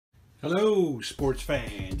Hello, sports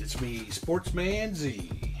fans. It's me, Sportsman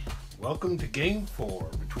Z. Welcome to Game 4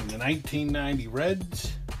 between the 1990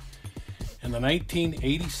 Reds and the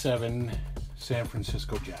 1987 San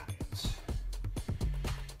Francisco Giants.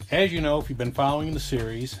 As you know, if you've been following the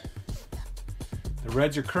series, the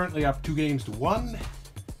Reds are currently up 2-1.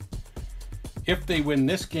 If they win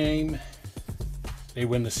this game, they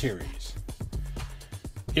win the series.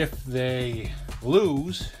 If they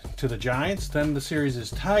lose to the Giants, then the series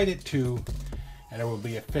is tied at 2, and it will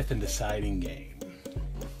be a fifth and deciding game.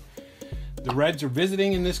 The Reds are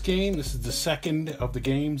visiting in this game. This is the second of the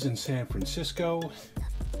games in San Francisco.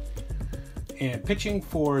 And pitching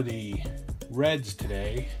for the Reds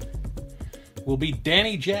today will be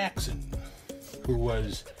Danny Jackson, who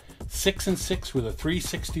was 6-6 with a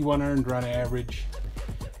 .361 earned run average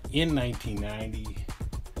in 1990.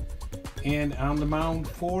 And on the mound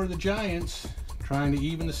for the Giants, trying to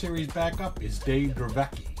even the series back up, is Dave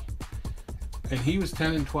Dravecky. And he was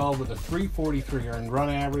 10-12 with a .343 earned run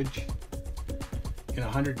average in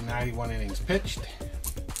 191 innings pitched.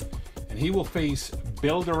 And he will face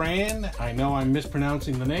Bill Duran. I know I'm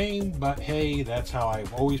mispronouncing the name, but hey, that's how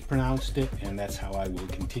I've always pronounced it, and that's how I will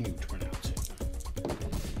continue to pronounce it.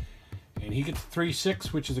 And he gets a 3-6,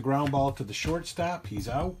 which is a ground ball to the shortstop. He's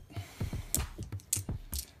out.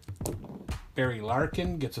 Barry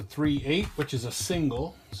Larkin gets a 3-8, which is a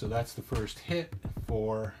single, so that's the first hit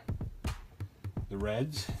for the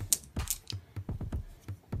Reds.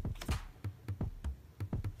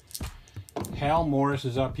 Hal Morris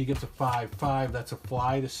is up. He gets a 5-5. That's a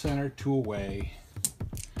fly to center, 2 away.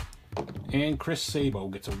 And Chris Sabo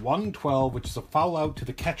gets a 1-12, which is a foul out to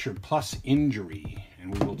the catcher plus injury.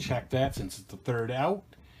 And we will check that since it's the third out.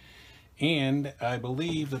 And I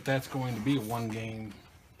believe that that's going to be a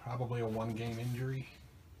probably a one-game injury.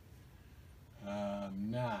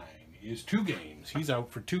 9 is 2 games. He's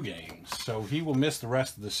out for 2 games. So he will miss the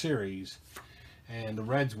rest of the series. And the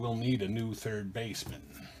Reds will need a new third baseman.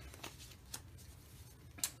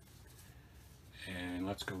 And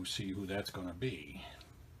let's go see who that's going to be.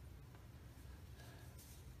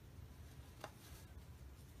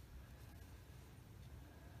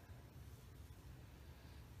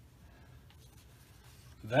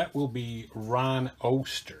 That will be Ron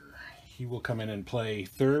Oster. He will come in and play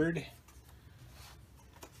third.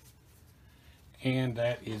 And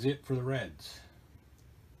that is it for the Reds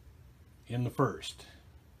in the first.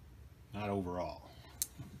 Not overall.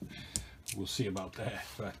 We'll see about that.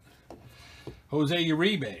 But Jose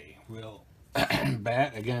Uribe will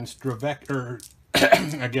bat against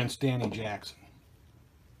against Danny Jackson.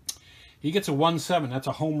 He gets a 1-7. That's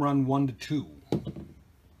a home run 1-2.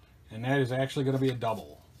 And that is actually going to be a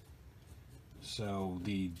double. So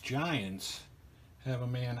the Giants have a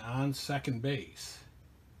man on second base.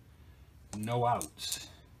 No outs.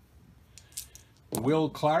 Will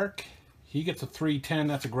Clark, he gets a 3-10.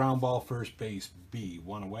 That's a ground ball, first base B.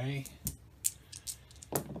 1 away.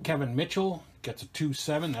 Kevin Mitchell gets a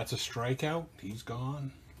 2-7. That's a strikeout. He's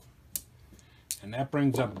gone. And that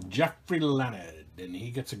brings up Jeffrey Leonard. And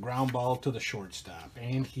he gets a ground ball to the shortstop.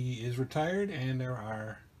 And he is retired. And there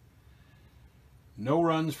are no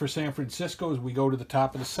runs for San Francisco as we go to the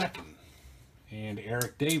top of the second. And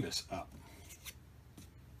Eric Davis up.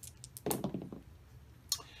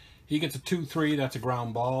 He gets a 2-3. That's a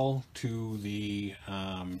ground ball to the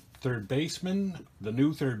third baseman. The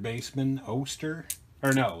new third baseman, Oster.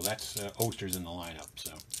 Or no, that's Oster's in the lineup.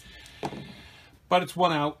 So, but it's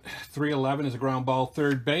 1 out. 3-11 is a ground ball,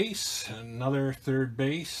 third base. Another third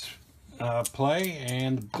base play.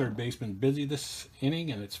 And the third baseman busy this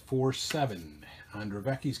inning. And it's 4-7. On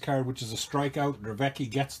Dravecky's card, which is a strikeout. Dravecky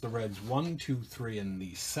gets the Reds 1, 2, 3 in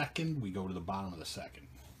the second. We go to the bottom of the second.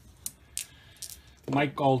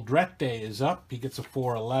 Mike Aldrete is up. He gets a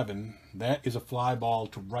 4-11. That is a fly ball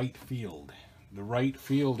to right field. The right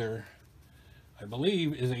fielder, I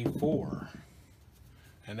believe, is a 4.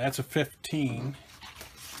 And that's a 15.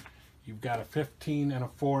 You've got a 15 and a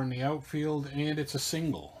 4 in the outfield, and it's a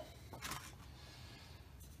single.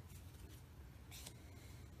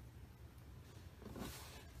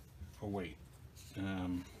 Oh, wait.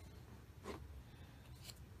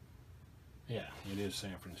 Yeah, it is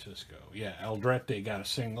San Francisco. Yeah, Aldrete got a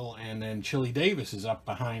single, and then Chili Davis is up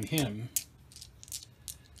behind him.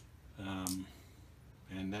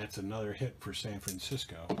 And that's another hit for San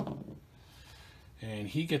Francisco. And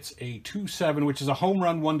he gets a 2-7, which is a home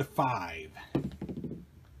run 1-5.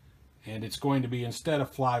 And it's going to be, instead of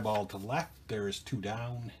fly ball to left, there is 2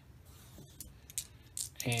 down.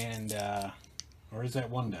 And, or is that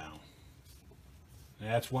 1 down?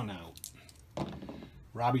 That's 1 out.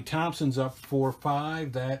 Robbie Thompson's up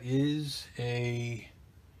 4-5. That is a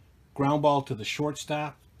ground ball to the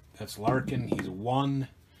shortstop. That's Larkin. He's a 1.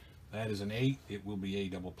 That is an 8. It will be a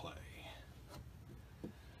double play.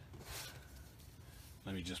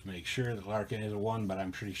 Let me just make sure that Larkin is a 1, but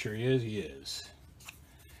I'm pretty sure he is. He is.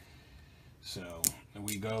 So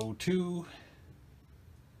we go to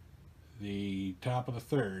the top of the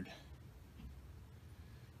third.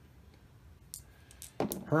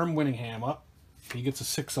 Herm Winningham up. He gets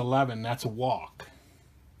a 6-11. That's a walk.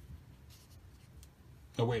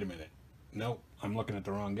 Oh, wait a minute. Nope, I'm looking at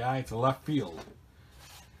the wrong guy. It's a left field.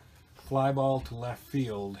 Fly ball to left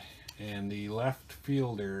field. And the left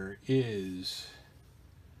fielder is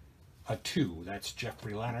a 2. That's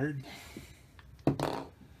Jeffrey Leonard.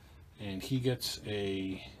 And he gets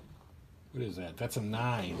a, what is that? That's a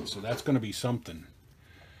 9. So that's going to be something.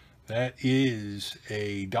 That is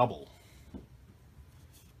a double.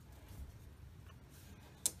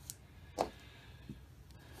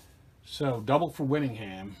 So double for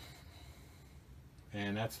Winningham.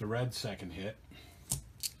 And that's the Reds' second hit.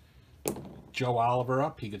 Joe Oliver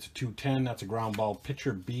up. He gets a 2-10. That's a ground ball.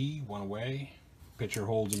 Pitcher B, 1 away. Pitcher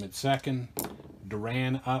holds him at second.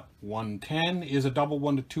 Duran up. 1-10 is a double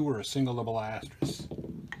 1-2 or a single double asterisk.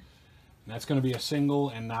 And that's going to be a single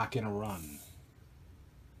and knock in a run.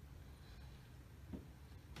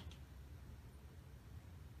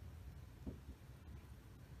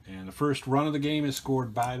 And the first run of the game is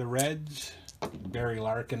scored by the Reds. Barry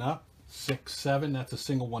Larkin up. 6-7. That's a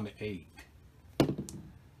single 1-8.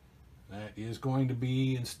 That is going to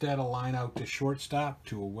be instead a line out to shortstop,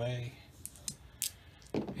 2 away.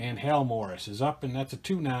 And Hal Morris is up, and that's a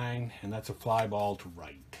 2-9, and that's a fly ball to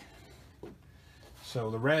right.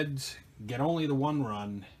 So the Reds get only the 1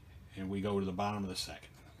 run, and we go to the bottom of the second.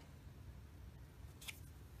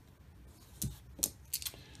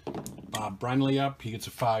 Bob Brenly up. He gets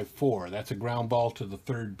a 5-4. That's a ground ball to the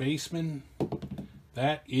third baseman.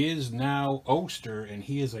 That is now Oster, and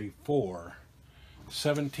he is a 4.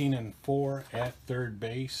 17-4 at third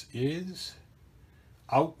base is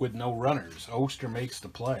out with no runners. Oster makes the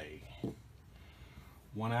play.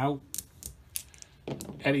 1 out.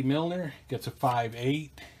 Eddie Milner gets a 5-8.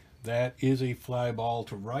 That is a fly ball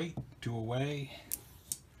to right, 2 away.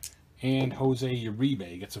 And Jose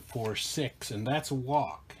Uribe gets a 4-6, and that's a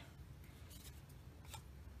walk.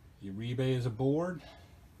 Uribe is aboard.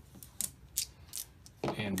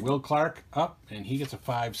 And Will Clark up, and he gets a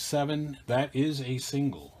 5-7. That is a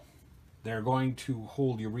single. They're going to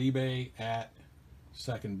hold Uribe at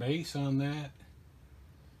second base on that.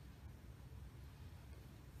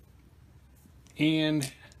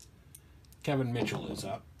 And Kevin Mitchell is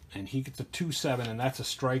up, and he gets a 2-7, and that's a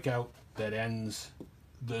strikeout that ends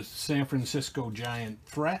the San Francisco Giant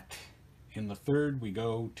threat. In the third, we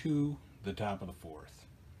go to the top of the fourth.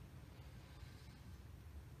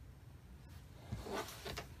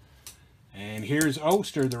 And here's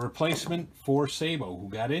Oster, the replacement for Sabo, who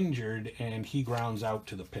got injured, and he grounds out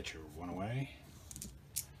to the pitcher. 1 away.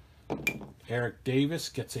 Eric Davis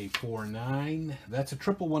gets a 4-9. That's a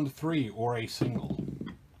triple 1-3 or a single.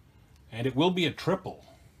 And it will be a triple.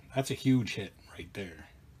 That's a huge hit right there.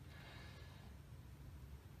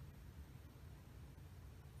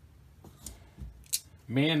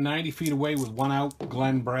 Man 90 feet away with 1 out.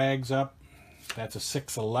 Glenn Bragg's up. That's a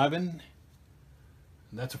 6-11.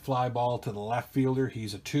 That's a fly ball to the left fielder.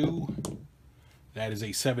 He's a 2. That is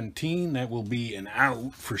a 17. That will be an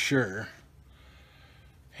out for sure.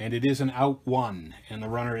 And it is an out 1. And the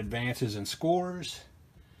runner advances and scores.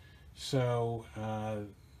 So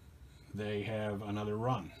they have another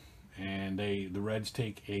run. And the Reds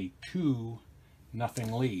take a 2-0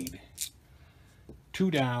 lead.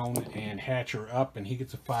 2 down, and Hatcher up, and he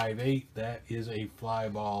gets a 5-8. That is a fly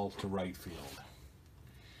ball to right field.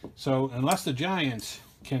 So unless the Giants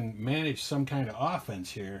can manage some kind of offense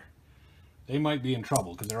here, they might be in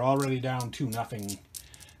trouble because they're already down 2-0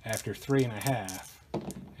 after 3.5.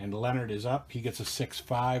 And Leonard is up. He gets a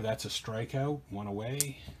 6-5. That's a strikeout. 1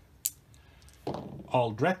 away.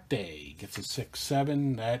 Aldrete gets a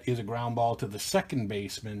 6-7. That is a ground ball to the second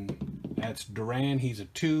baseman. That's Duran. He's a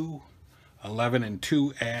 2.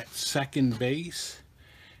 11-2 at second base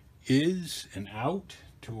is an out.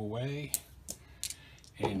 2 away.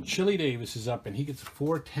 And Chili Davis is up, and he gets a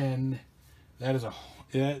 4-10. That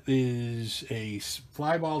is a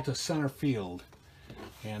fly ball to center field.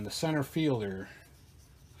 And the center fielder,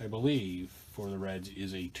 I believe, for the Reds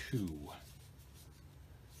is a 2.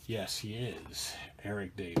 Yes, he is.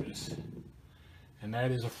 Eric Davis. And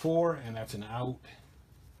that is a 4, and that's an out.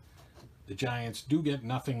 The Giants do get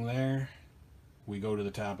nothing there. We go to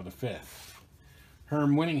the top of the 5th.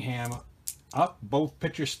 Herm Winningham up. Both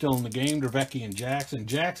pitchers still in the game, Dravecky and Jackson.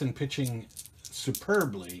 Jackson pitching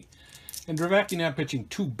superbly. And Dravecky not pitching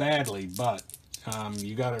too badly, but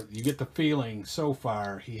you get the feeling so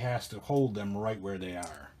far he has to hold them right where they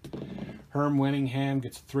are. Herm Winningham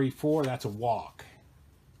gets a 3-4. That's a walk.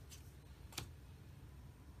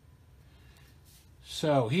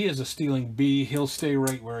 So he is a stealing B. He'll stay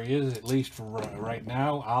right where he is, at least for right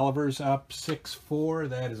now. Oliver's up 6-4.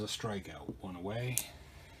 That is a strikeout. One away.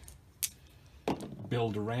 Bill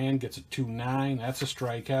Duran gets a 2-9. That's a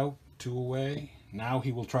strikeout. 2 away. Now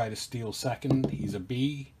he will try to steal second. He's a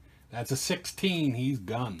B. That's a 16. He's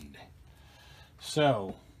gunned.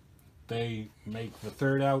 So they make the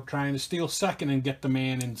third out trying to steal second and get the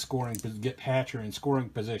man in scoring, get Hatcher in scoring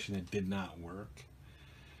position. It did not work.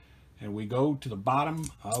 And we go to the bottom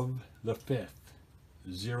of the fifth.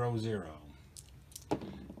 0-0.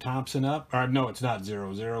 Thompson up. Or no, it's not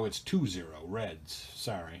 0-0. It's 2-0. Reds.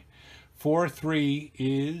 Sorry. 4-3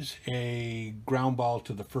 is a ground ball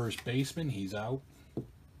to the first baseman. He's out.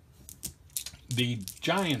 The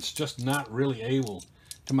Giants just not really able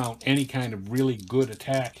to mount any kind of really good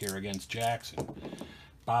attack here against Jackson.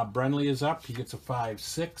 Bob Brenly is up. He gets a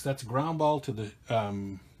 5-6. That's a ground ball to the...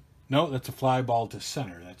 no, that's a fly ball to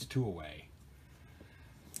center. That's 2 away.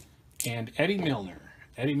 And Eddie Milner.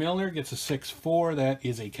 Eddie Milner gets a 6-4. That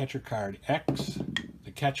is a catcher card X.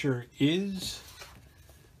 The catcher is...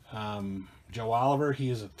 Joe Oliver. He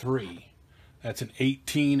is a 3. That's an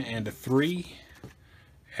 18 and a 3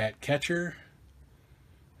 at catcher.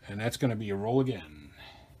 And that's going to be a roll again.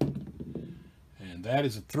 And that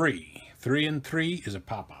is a 3. 3 and 3 is a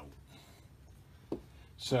pop-out.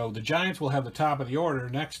 So the Giants will have the top of the order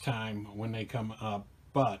next time when they come up,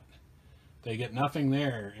 but they get nothing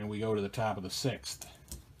there, and we go to the top of the 6th.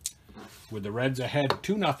 With the Reds ahead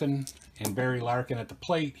 2-0, and Barry Larkin at the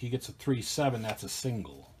plate, he gets a 3-7. That's a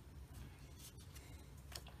single.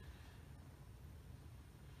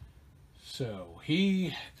 So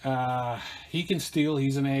he can steal.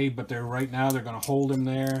 He's an A, but right now they're going to hold him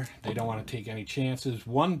there. They don't want to take any chances.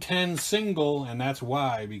 110 single, and that's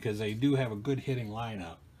why, because they do have a good hitting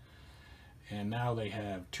lineup. And now they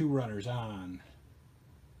have 2 runners on.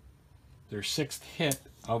 Their 6th hit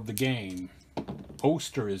of the game.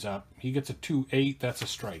 Oster is up. He gets a 2-8. That's a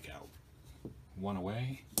strikeout. 1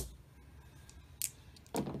 away.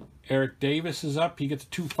 Eric Davis is up. He gets a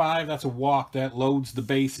 2-5. That's a walk. That loads the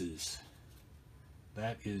bases.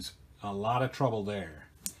 That is a lot of trouble there.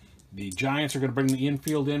 The Giants are going to bring the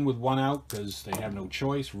infield in with 1 out because they have no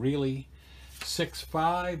choice, really.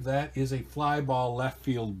 6-5, that is a fly ball left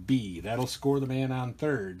field B. That'll score the man on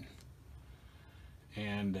third.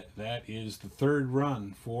 And that is the 3rd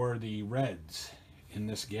run for the Reds in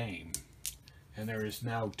this game. And there is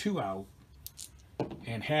now 2 out.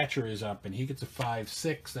 And Hatcher is up, and he gets a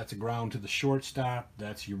 5-6. That's a ground to the shortstop.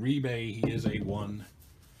 That's Uribe. He is a 1.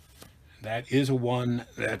 That is a 1.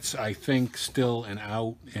 That's, I think, still an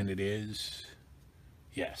out, and it is.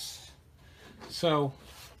 Yes. So,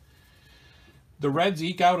 the Reds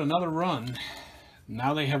eke out another run.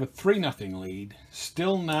 Now they have a 3-0 lead.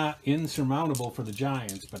 Still not insurmountable for the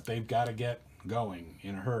Giants, but they've got to get going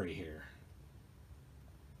in a hurry here.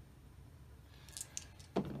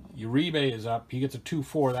 Uribe is up. He gets a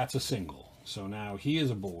 2-4. That's a single. So now he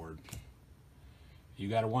is aboard. You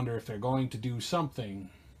got to wonder if they're going to do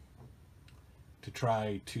something to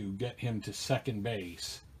try to get him to second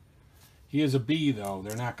base. He is a B, though.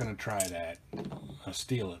 They're not going to try that. A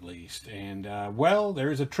steal, at least. And, well,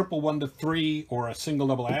 there's a triple 1-3 or a single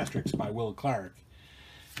double asterisk by Will Clark.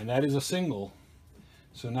 And that is a single.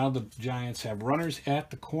 So now the Giants have runners at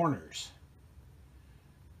the corners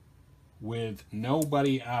with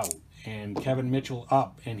nobody out. And Kevin Mitchell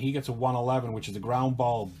up. And he gets a 1-11, which is a ground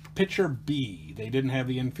ball. Pitcher B. They didn't have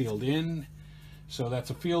the infield in. So that's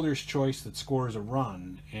a fielder's choice that scores a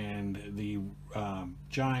run, and the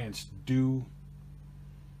Giants do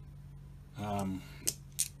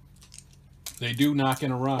they do knock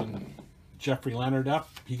in a run. Jeffrey Leonard up.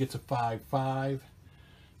 He gets a 5-5.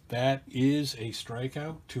 That is a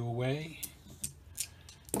strikeout. 2 away.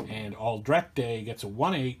 And Aldrete gets a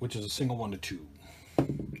 1-8, which is a single 1-2.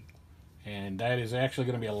 And that is actually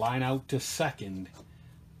going to be a line out to second.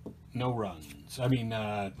 No runs. I mean,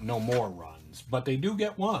 no more runs. But they do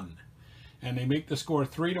get 1. And they make the score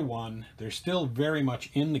 3-1. They're still very much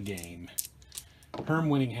in the game. Herm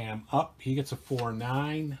Winningham up. He gets a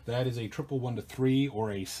 4-9. That is a triple 1-3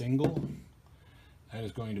 or a single. That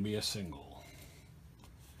is going to be a single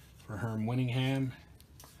for Herm Winningham.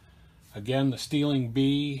 Again, the stealing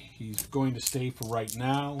B. He's going to stay for right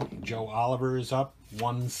now. Joe Oliver is up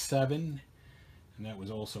 1-7. And that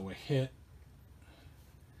was also a hit.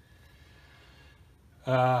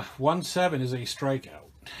 1-7 is a strikeout,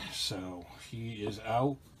 so he is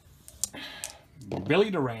out. Billy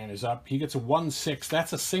Duran is up. He gets a 1-6.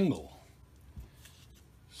 That's a single.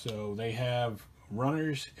 So they have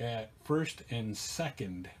runners at first and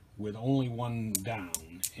second with only one down.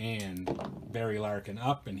 And Barry Larkin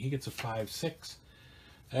up, and he gets a 5-6.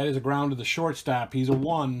 That is a ground to the shortstop. He's a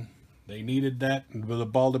 1. They needed that, the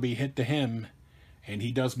ball to be hit to him. And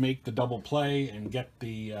he does make the double play and get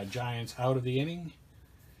the Giants out of the inning.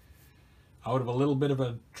 Out of a little bit of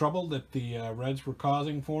a trouble that the Reds were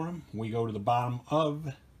causing for him. We go to the bottom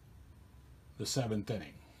of the 7th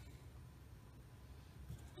inning.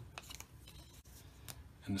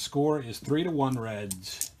 And the score is 3-1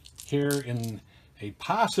 Reds here in a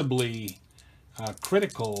possibly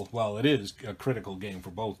critical, well, it is a critical game for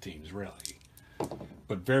both teams, really.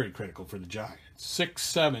 But very critical for the Giants.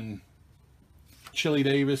 6-7, Chili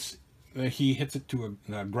Davis, he hits it to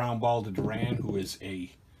a ground ball to Duran, who is I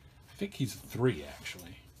think he's a 3,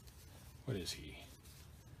 actually. What is he?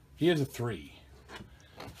 He is a 3.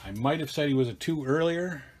 I might have said he was a 2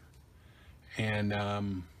 earlier.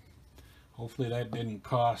 And hopefully that didn't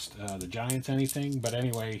cost the Giants anything. But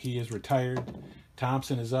anyway, he is retired.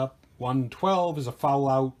 Thompson is up. 1-12 is a foul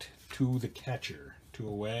out to the catcher. 2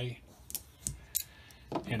 away.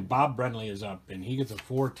 And Bob Brenly is up. And he gets a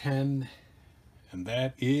 4-10. And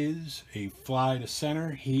that is a fly to center.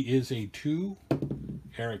 He is a 2.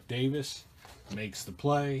 Eric Davis makes the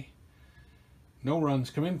play. No runs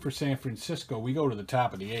come in for San Francisco. We go to the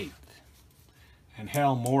top of the 8th. And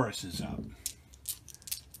Hal Morris is up.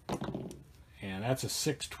 And that's a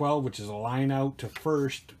 6-12, which is a line out to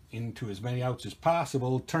first into as many outs as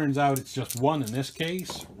possible. Turns out it's just 1 in this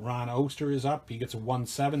case. Ron Oster is up. He gets a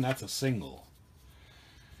 1-7. That's a single.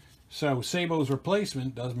 So Sabo's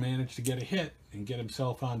replacement does manage to get a hit and get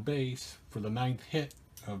himself on base for the 9th hit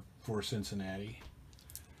for Cincinnati.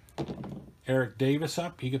 Eric Davis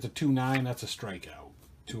up. He gets a 2-9. That's a strikeout.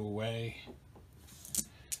 2 away.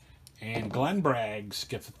 And Glenn Braggs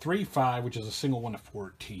gets a 3-5, which is a single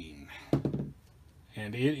 1-14.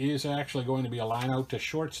 And it is actually going to be a line out to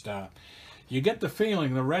shortstop. You get the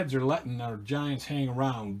feeling the Reds are letting the Giants hang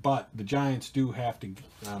around, but the Giants do have to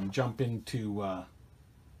jump into...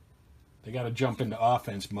 they got to jump into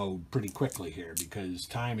offense mode pretty quickly here because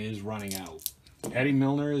time is running out. Eddie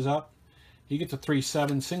Milner is up. He gets a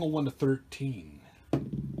 3-7, single 1-13.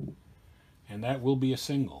 And that will be a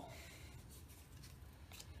single.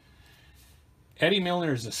 Eddie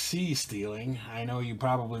Milner is a C stealing. I know you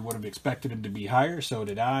probably would have expected him to be higher, so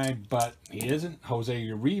did I, but he isn't. Jose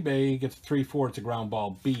Uribe gets a 3-4. It's a ground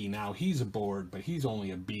ball B. Now he's aboard, but he's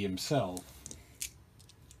only a B himself.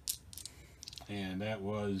 And that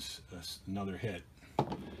was another hit.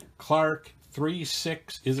 Clark,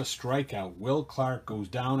 3-6 is a strikeout. Will Clark goes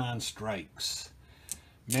down on strikes.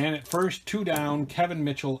 Man at first, 2 down. Kevin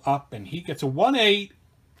Mitchell up, and he gets a 1-8,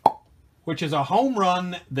 which is a home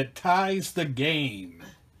run that ties the game.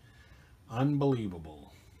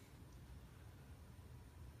 Unbelievable.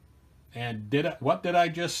 And what did I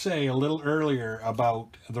just say a little earlier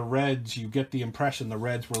about the Reds? You get the impression the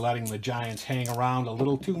Reds were letting the Giants hang around a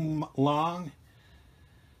little too long.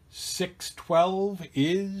 6-12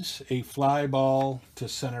 is a fly ball to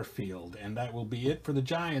center field, and that will be it for the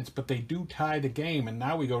Giants, but they do tie the game, and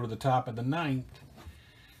now we go to the top of the 9th,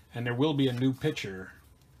 and there will be a new pitcher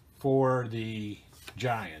for the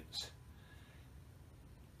Giants.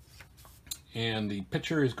 And the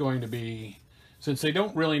pitcher is going to be, since they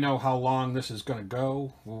don't really know how long this is going to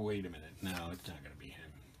go, well, wait a minute, no, it's not going to be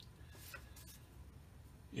him.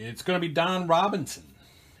 It's going to be Don Robinson,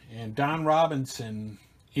 and Don Robinson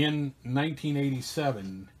in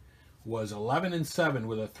 1987 was 11-7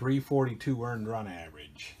 with a 342 earned run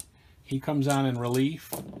average. He comes on in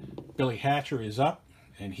relief. Billy Hatcher is up,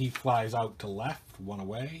 and he flies out to left, 1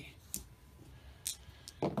 away.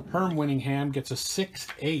 Herm Winningham gets a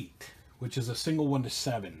 6-8, which is a single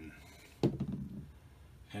 1-7.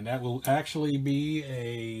 And that will actually be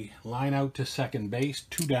a line out to second base,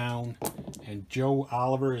 2 down. And Joe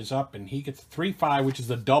Oliver is up, and he gets a 3-5, which is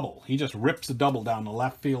a double. He just rips the double down the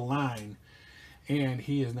left field line. And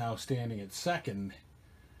he is now standing at second.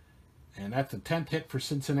 And that's the 10th hit for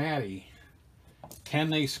Cincinnati. Can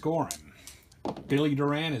they score him? Billy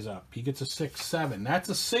Duran is up. He gets a 6-7. That's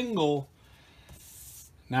a single.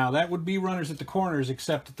 Now, that would be runners at the corners,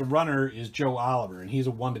 except that the runner is Joe Oliver, and he's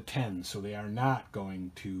a 1-10, so they are not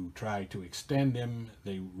going to try to extend him.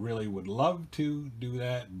 They really would love to do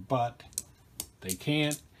that, but they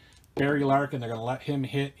can't. Barry Larkin, they're going to let him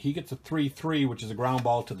hit. He gets a 3-3, which is a ground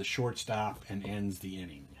ball to the shortstop, and ends the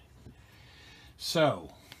inning.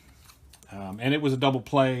 So, and it was a double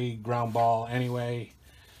play ground ball anyway,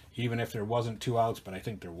 even if there wasn't 2 outs, but I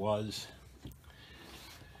think there was.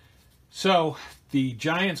 So the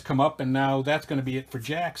Giants come up, and now that's going to be it for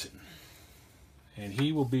Jackson. And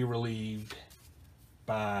he will be relieved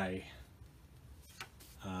by,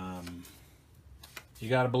 you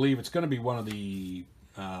got to believe it's going to be one of the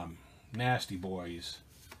nasty boys.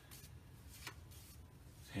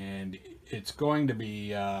 And it's going to be,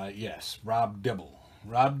 yes, Rob Dibble.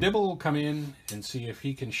 Rob Dibble will come in and see if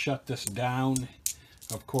he can shut this down.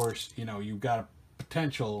 Of course, you know, you've got a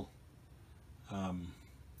potential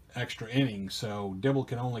extra innings, so Dibble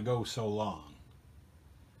can only go so long.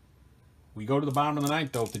 We go to the bottom of the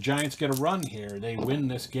ninth, though. If the Giants get a run here, they win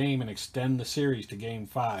this game and extend the series to Game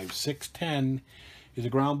 5. 6-10 is a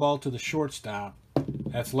ground ball to the shortstop.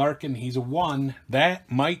 That's Larkin. He's a 1.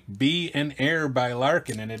 That might be an error by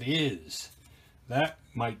Larkin, and it is. That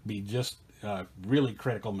might be just a really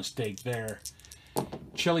critical mistake there.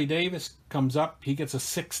 Chili Davis comes up. He gets a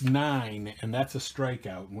 6-9, and that's a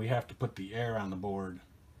strikeout. And we have to put the error on the board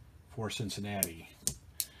for Cincinnati.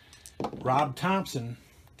 Rob Thompson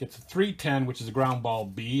gets a 3-10, which is a ground ball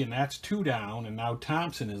B, and that's 2 down. And now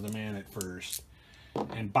Thompson is the man at first.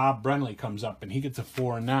 And Bob Brenly comes up, and he gets a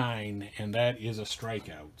 4-9, and that is a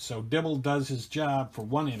strikeout. So Dibble does his job for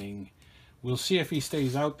 1 inning. We'll see if he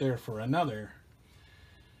stays out there for another.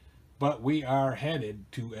 But we are headed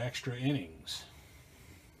to extra innings.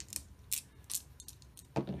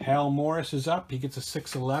 Hal Morris is up. He gets a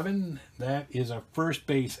 6-11. That is a first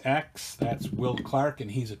base X. That's Will Clark,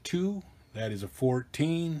 and he's a 2. That is a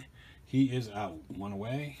 14. He is out. 1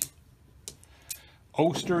 away.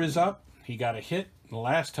 Oster is up. He got a hit the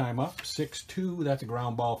last time up. 6-2. That's a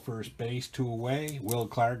ground ball first base. 2 away. Will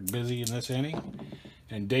Clark busy in this inning.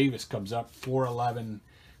 And Davis comes up. 4-11.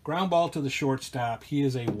 Ground ball to the shortstop. He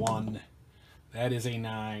is a 1. That is a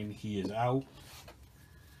 9. He is out.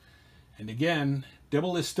 And again,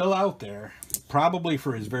 Dibble is still out there, probably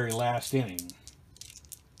for his very last inning.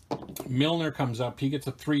 Milner comes up. He gets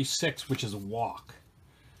a 3-6, which is a walk.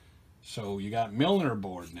 So you got Milner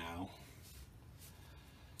aboard now.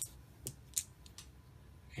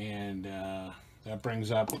 And that brings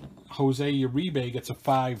up Jose Uribe gets a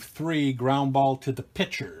 5-3 ground ball to the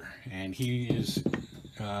pitcher. And he is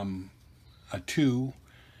a 2.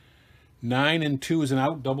 9-2 is an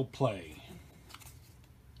out double play.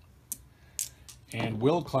 And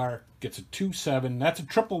Will Clark gets a 2-7. That's a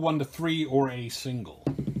triple 1-3 or a single.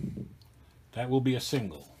 That will be a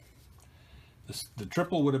single. The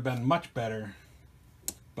triple would have been much better,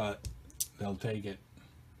 but they'll take it.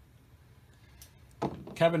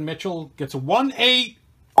 Kevin Mitchell gets a 1-8.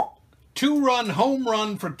 2-run home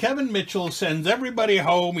run for Kevin Mitchell. Sends everybody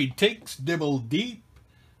home. He takes Dibble deep.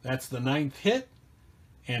 That's the 9th hit.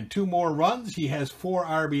 And 2 more runs. He has 4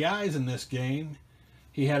 RBIs in this game.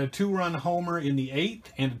 He had a 2-run homer in the 8th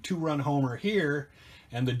and a 2-run homer here.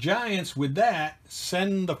 And the Giants, with that,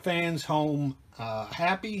 send the fans home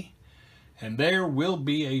happy. And there will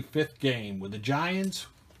be a 5th game with the Giants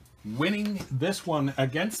winning this one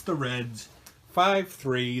against the Reds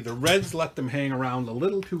 5-3. The Reds let them hang around a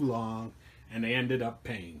little too long, and they ended up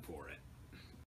paying for it.